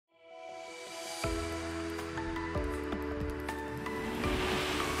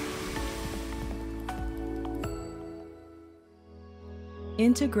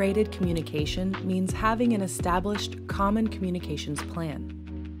Integrated communication means having an established common communications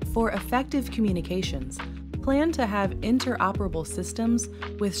plan. For effective communications, plan to have interoperable systems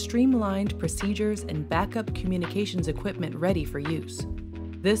with streamlined procedures and backup communications equipment ready for use.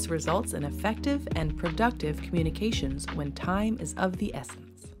 This results in effective and productive communications when time is of the essence.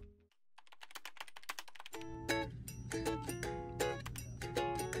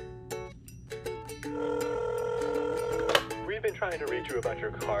 We've been trying to reach you about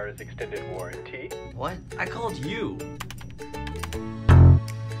your car's extended warranty. What? I called you.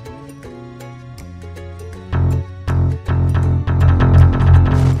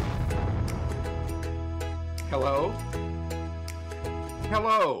 Hello?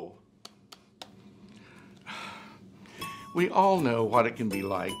 Hello? We all know what it can be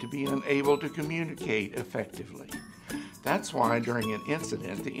like to be unable to communicate effectively. That's why during an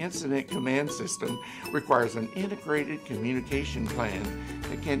incident, the Incident Command System requires an integrated communication plan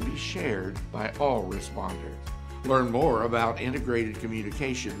that can be shared by all responders. Learn more about integrated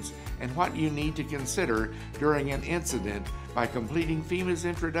communications and what you need to consider during an incident by completing FEMA's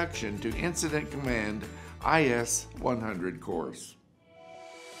Introduction to Incident Command IS 100 course.